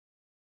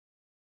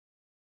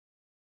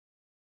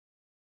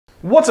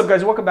What's up,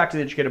 guys? Welcome back to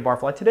the Educated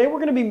Barfly. Today we're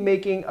going to be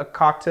making a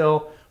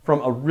cocktail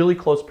from a really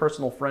close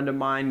personal friend of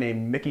mine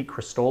named Mikki.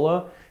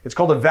 It's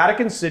called the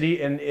Vatican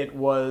City, and it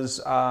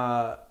was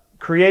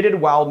created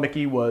while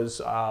Mikki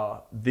was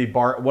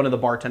one of the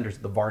bartenders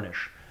at the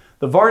Varnish.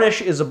 The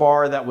Varnish is a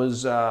bar that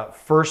was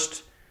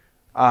first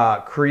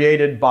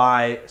created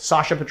by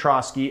Sasha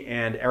Petrosky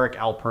and Eric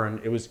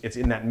Alpern. It's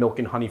in that Milk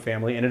and Honey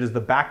family, and it is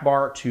the back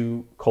bar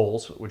to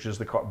Cole's, which is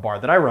the bar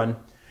that I run.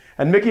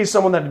 And Mikki is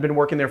someone that had been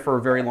working there for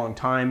a very long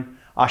time.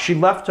 She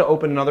left to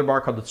open another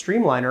bar called the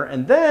Streamliner,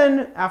 and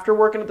then after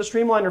working at the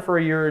Streamliner for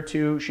a year or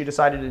two, she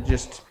decided to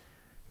just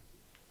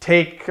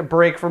take a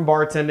break from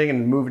bartending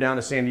and move down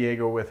to San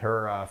Diego with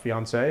her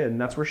fiance,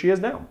 and that's where she is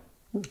now.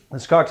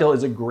 This cocktail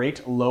is a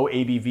great low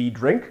ABV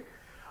drink.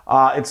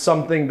 It's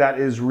something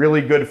that is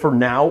really good for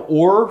now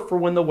or for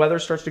when the weather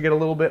starts to get a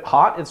little bit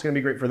hot. It's going to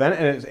be great for then,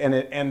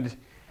 and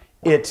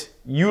it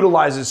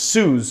utilizes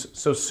Suze.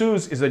 So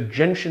Suze is a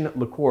gentian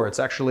liqueur. It's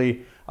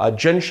actually a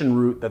gentian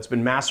root that's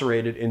been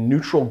macerated in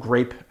neutral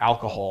grape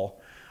alcohol.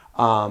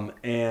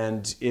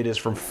 And it is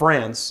from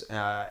France,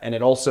 and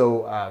it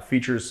also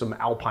features some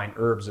alpine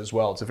herbs as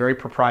well. It's a very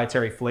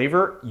proprietary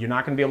flavor. You're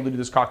not going to be able to do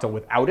this cocktail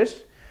without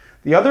it.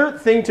 The other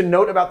thing to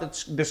note about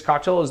this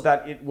cocktail is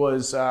that it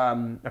was,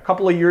 a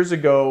couple of years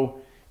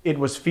ago, it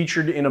was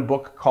featured in a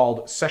book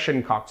called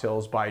Session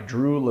Cocktails by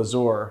Drew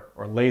Lazor,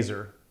 or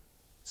Laser.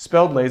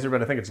 Spelled Laser,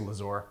 but I think it's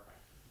Lazor.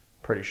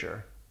 Pretty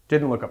sure.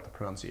 Didn't look up the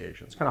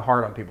pronunciation. It's kind of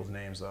hard on people's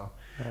names, though.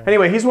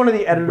 Anyway, he's one of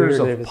the editors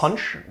of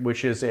Punch,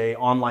 which is an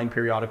online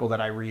periodical that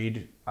I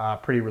read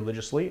pretty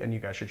religiously, and you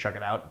guys should check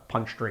it out,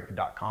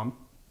 punchdrink.com.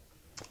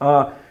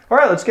 All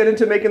right, let's get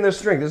into making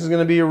this drink. This is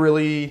going to be a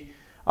really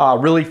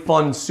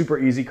fun, super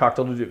easy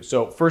cocktail to do.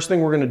 So first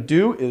thing we're going to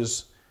do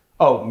is,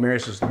 oh,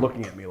 Marius is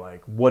looking at me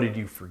like, what did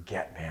you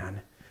forget,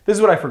 man? This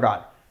is what I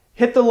forgot.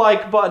 Hit the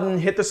like button,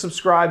 hit the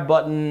subscribe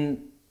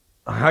button.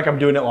 Like I'm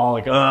doing it all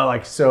like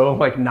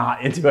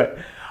not into it.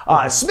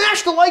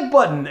 Smash the like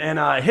button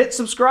and hit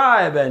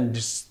subscribe and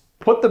just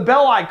put the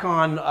bell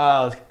icon,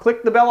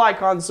 click the bell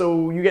icon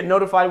so you get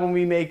notified when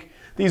we make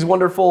these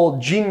wonderful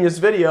genius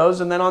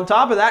videos. And then on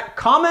top of that,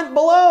 comment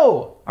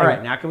below. All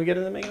right, now can we get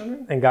into the making of the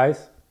drink? And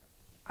guys,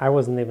 I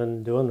wasn't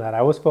even doing that.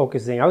 I was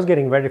focusing. I was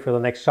getting ready for the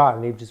next shot,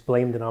 and he just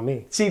blamed it on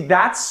me. See,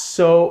 that's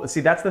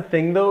the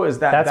thing, though, is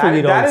that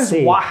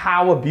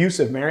how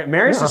abusive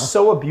Marius is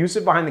so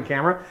abusive behind the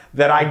camera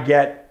that I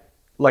get,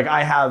 like,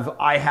 I'm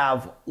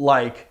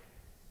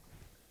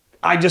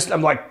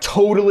like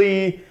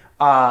totally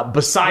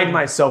beside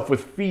myself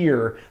with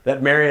fear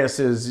that Marius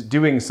is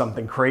doing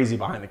something crazy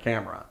behind the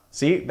camera.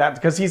 See, that's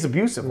because he's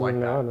abusive like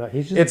that. No,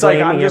 he's just it's like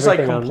I'm just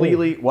like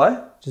completely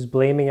what? Just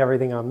blaming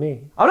everything on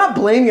me. I'm not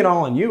blaming it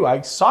all on you.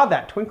 I saw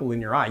that twinkle in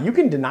your eye. You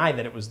can deny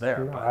that it was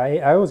there. No,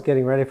 I was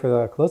getting ready for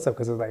the close-up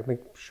because I was like, make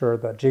sure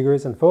the jigger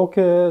is in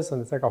focus,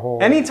 and it's like a whole.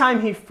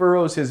 Anytime he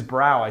furrows his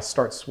brow, I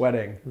start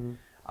sweating,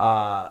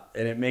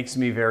 and it makes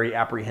me very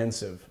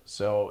apprehensive.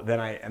 So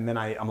then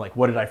I'm like,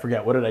 what did I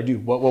forget? What did I do?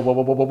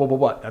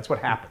 What? That's what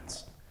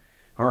happens.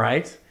 All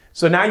right.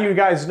 So now you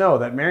guys know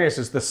that Marius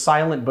is the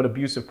silent but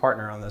abusive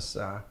partner on this.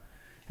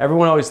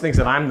 Everyone always thinks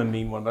that I'm the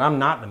mean one, but I'm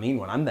not the mean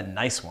one. I'm the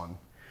nice one.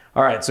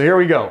 All right, so here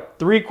we go.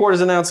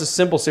 3/4 ounce of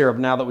simple syrup.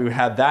 Now that we've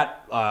had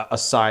that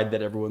aside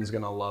that everyone's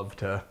gonna love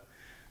to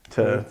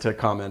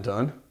comment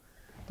on.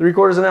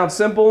 3/4 ounce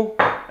simple,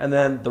 and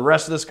then the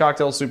rest of this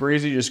cocktail is super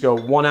easy. You just go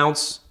 1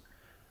 ounce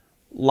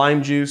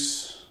lime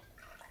juice.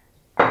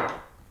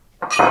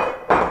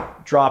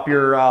 Drop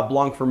your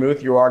Blanc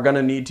Vermouth. You are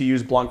gonna need to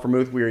use Blanc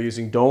Vermouth. We are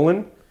using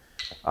Dolan.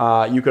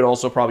 You could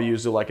also probably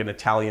use like an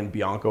Italian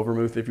Bianco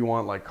vermouth if you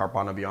want, like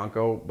Carpano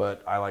Bianco,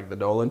 but I like the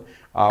Dolan.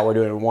 We're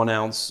doing 1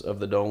 ounce of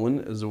the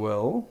Dolan as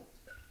well.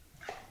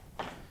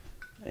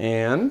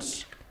 And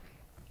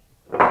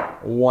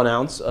 1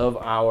 ounce of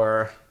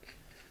our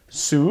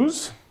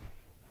Suze.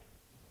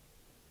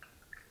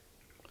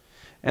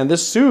 And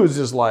this Suze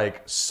is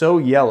like so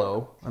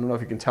yellow, I don't know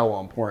if you can tell while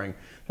I'm pouring,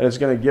 that it's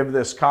gonna give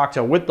this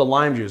cocktail with the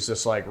lime juice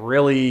this like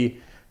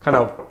really kind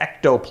of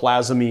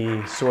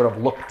ectoplasmy sort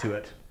of look to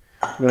it.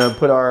 We're gonna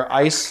put our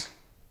ice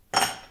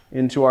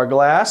into our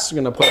glass.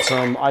 We're gonna put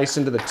some ice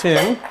into the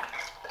tin.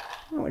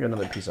 Oh, I got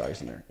another piece of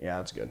ice in there. Yeah,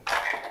 that's good.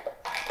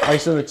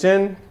 Ice in the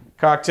tin,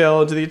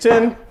 cocktail into the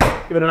tin.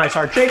 Give it a nice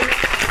hard shake.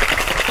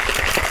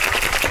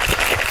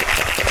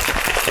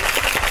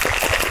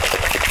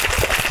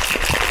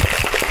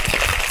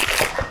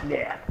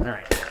 Yeah, all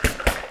right.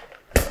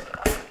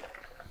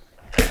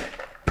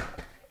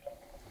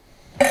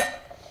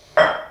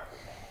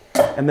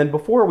 And then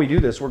before we do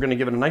this, we're gonna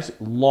give it a nice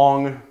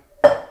long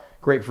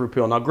grapefruit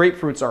peel. Now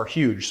grapefruits are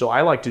huge, so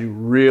I like to do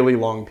really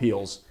long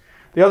peels.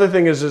 The other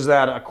thing is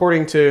that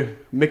according to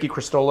Mikki,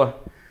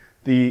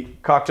 the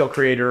cocktail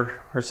creator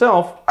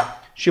herself,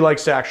 she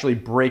likes to actually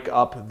break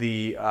up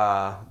the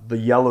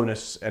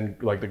yellowness and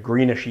like the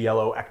greenish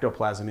yellow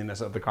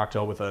ectoplasminess of the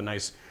cocktail with a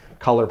nice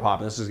color pop.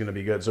 And this is gonna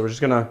be good. So we're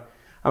just gonna,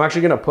 I'm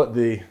actually gonna put I'm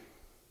gonna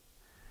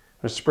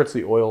spritz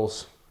the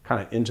oils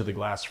kind of into the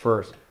glass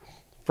first.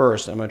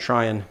 I'm gonna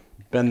try and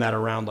bend that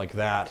around like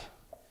that.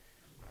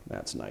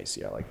 That's nice.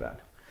 Yeah, I like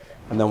that.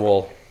 And then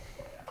we'll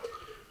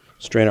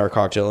strain our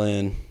cocktail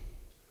in.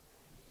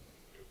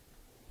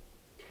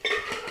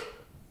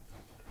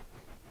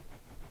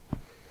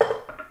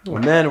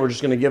 And then we're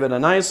just going to give it a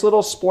nice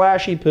little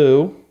splashy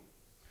poo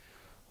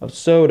of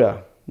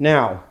soda.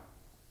 Now,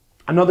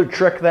 another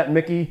trick that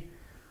Mikki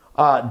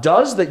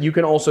does that you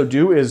can also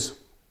do is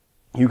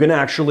you can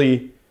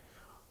actually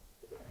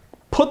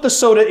put the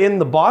soda in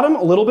the bottom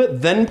a little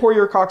bit, then pour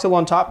your cocktail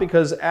on top,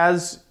 because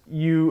as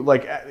you,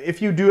 like,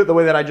 if you do it the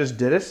way that I just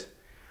did it,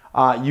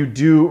 you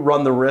do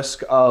run the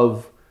risk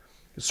of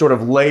sort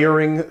of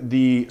layering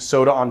the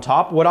soda on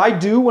top. What I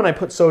do when I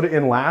put soda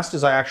in last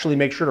is I actually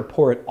make sure to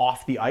pour it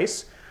off the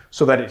ice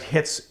so that it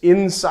hits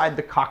inside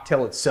the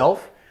cocktail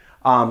itself,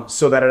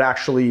 so that it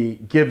actually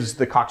gives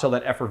the cocktail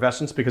that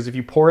effervescence, because if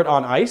you pour it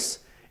on ice,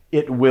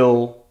 it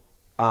will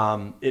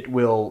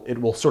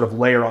sort of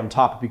layer on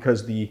top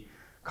because the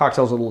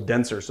cocktail's a little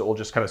denser, so it will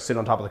just kind of sit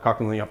on top of the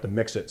cocktail and then you have to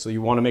mix it. So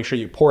you want to make sure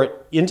you pour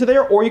it into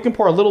there, or you can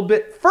pour a little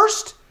bit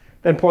first,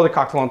 then pour the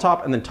cocktail on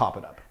top and then top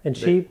it up. And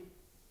she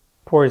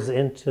pours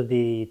into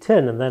the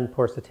tin and then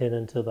pours the tin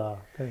into the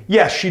thing.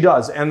 Yes, she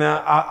does. And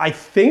I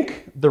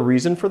think the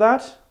reason for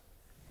that,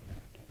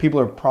 people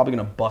are probably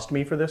going to bust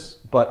me for this,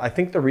 but I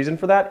think the reason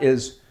for that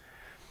is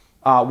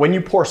when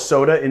you pour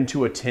soda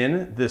into a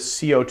tin, the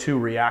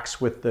CO2 reacts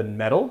with the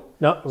metal,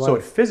 so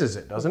it fizzes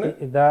it, doesn't it?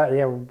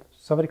 Yeah,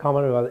 somebody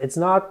commented about it. It's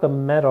not the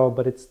metal,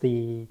 but it's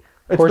the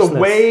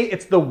coarseness.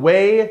 It's the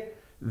way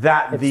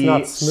that the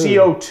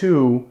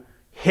CO2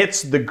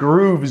 hits the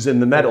grooves in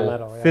the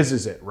metal,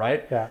 fizzes it,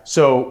 right? Yeah.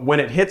 So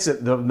when it hits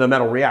it, the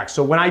metal reacts.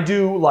 So when I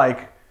do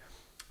like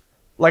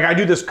I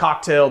do this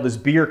cocktail, this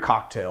beer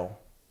cocktail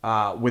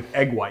with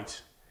egg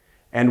white,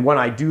 and when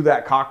I do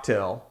that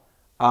cocktail,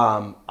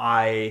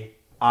 I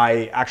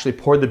actually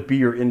pour the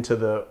beer into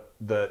the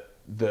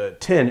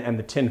tin, and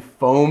the tin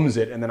foams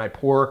it, and then I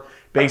pour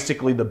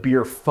basically the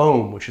beer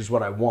foam, which is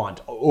what I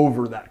want,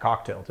 over that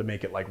cocktail to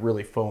make it like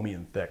really foamy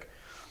and thick.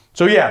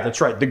 So yeah,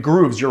 that's right. The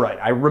grooves, you're right.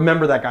 I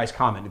remember that guy's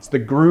comment. It's the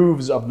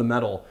grooves of the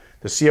metal.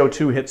 The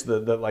CO2 hits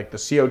the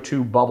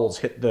CO2 bubbles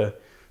hit the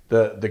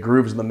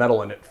grooves in the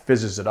metal and it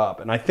fizzes it up.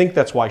 And I think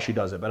that's why she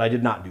does it, but I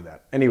did not do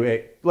that.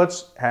 Anyway,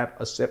 let's have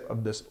a sip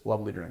of this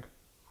lovely drink.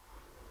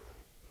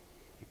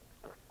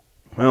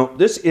 Well,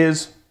 this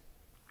is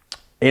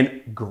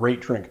a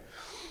great drink.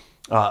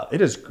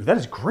 That is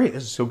great.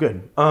 This is so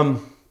good.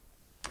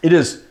 It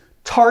is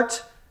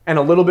tart and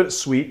a little bit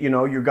sweet. You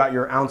know, you got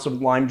your ounce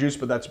of lime juice,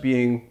 but that's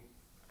being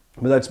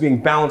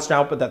balanced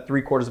out. But that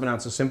 3/4 of an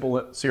ounce of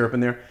simple syrup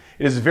in there.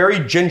 It is very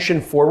gentian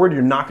forward.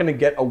 You're not going to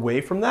get away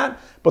from that.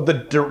 But the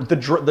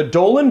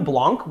Dolin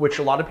Blanc, which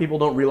a lot of people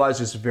don't realize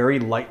is very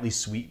lightly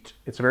sweet.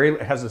 It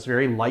has this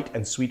very light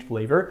and sweet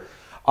flavor.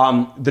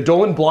 The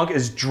Dolin Blanc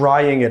is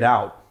drying it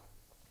out.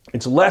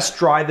 It's less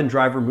dry than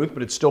dry vermouth,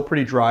 but it's still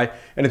pretty dry,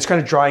 and it's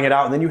kind of drying it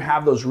out. And then you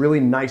have those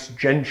really nice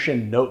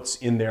gentian notes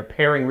in there,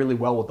 pairing really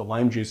well with the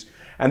lime juice.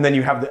 And then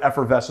you have the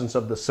effervescence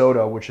of the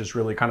soda, which is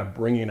really kind of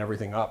bringing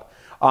everything up.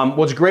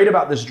 What's great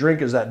about this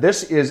drink is that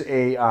this is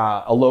a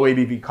low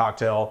ABV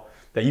cocktail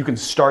that you can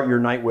start your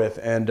night with.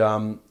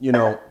 And, you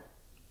know,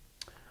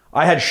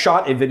 I had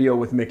shot a video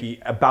with Mikki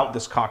about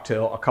this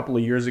cocktail a couple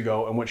of years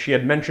ago. And what she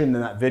had mentioned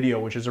in that video,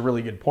 which is a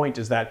really good point,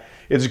 is that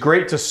it's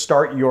great to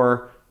start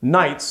your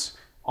nights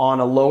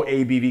on a low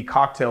ABV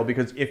cocktail,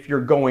 because if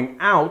you're going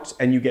out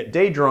and you get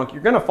day drunk,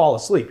 you're gonna fall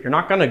asleep. You're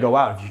not gonna go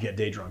out if you get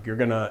day drunk. You're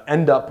gonna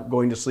end up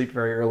going to sleep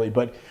very early.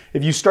 But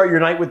if you start your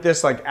night with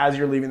this, like as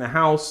you're leaving the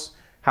house,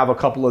 have a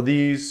couple of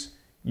these,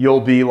 you'll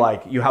be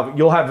like,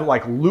 you'll have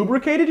like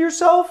lubricated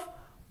yourself,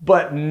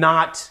 but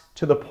not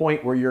to the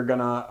point where you're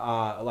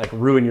gonna like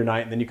ruin your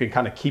night, and then you can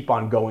kind of keep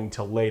on going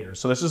till later.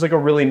 So this is like a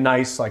really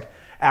nice like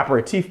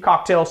aperitif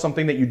cocktail,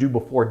 something that you do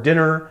before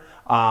dinner.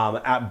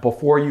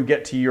 Before you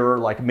get to your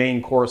like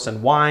main course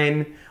and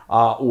wine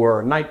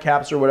or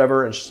nightcaps or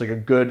whatever. It's just like a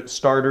good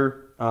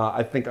starter.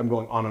 I think I'm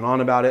going on and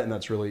on about it, and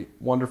that's really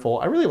wonderful.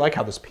 I really like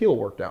how this peel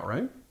worked out,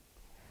 right?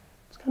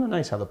 It's kind of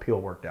nice how the peel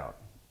worked out.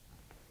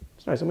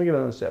 It's nice. I'm gonna give it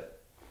another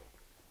sip.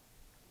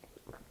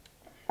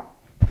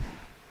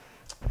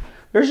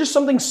 There's just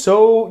something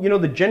so, you know,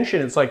 the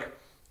gentian, it's like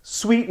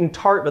sweet and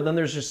tart, but then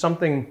there's just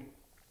something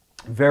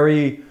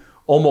very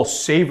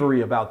almost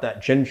savory about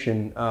that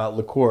gentian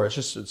liqueur.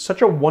 It's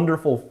such a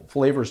wonderful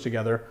flavors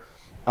together.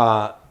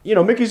 You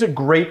know, Mikki's a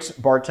great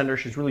bartender.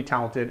 She's really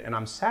talented, and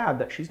I'm sad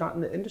that she's not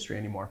in the industry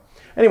anymore.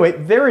 Anyway,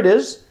 there it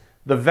is,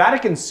 the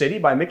Vatican City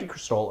by Mikki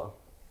Cristola.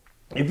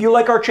 If you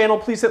like our channel,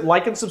 please hit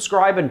like and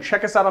subscribe, and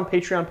check us out on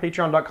Patreon,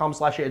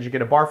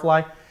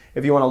 patreon.com/educatedbarfly.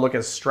 If you want to look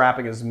as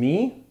strapping as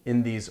me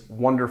in these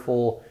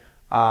wonderful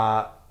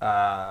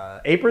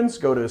aprons,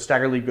 go to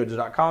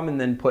staggerleadgoods.com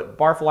and then put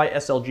Barfly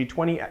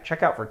SLG20 at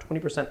checkout for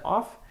 20%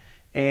 off.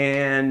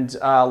 And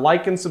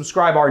like and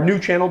subscribe our new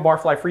channel,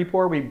 Barfly Free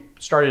Pour. We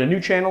started a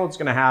new channel. It's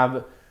going to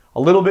have a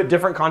little bit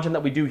different content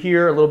that we do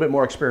here, a little bit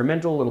more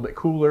experimental, a little bit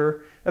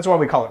cooler. That's why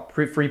we call it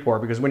free pour,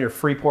 because when you're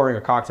free pouring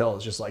a cocktail,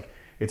 it's just like,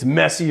 it's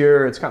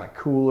messier, it's kind of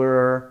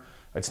cooler,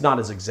 it's not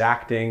as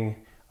exacting.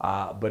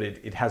 but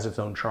it has its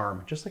own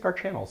charm, just like our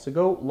channel. So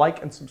go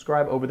like and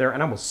subscribe over there,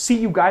 and I will see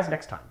you guys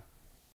next time.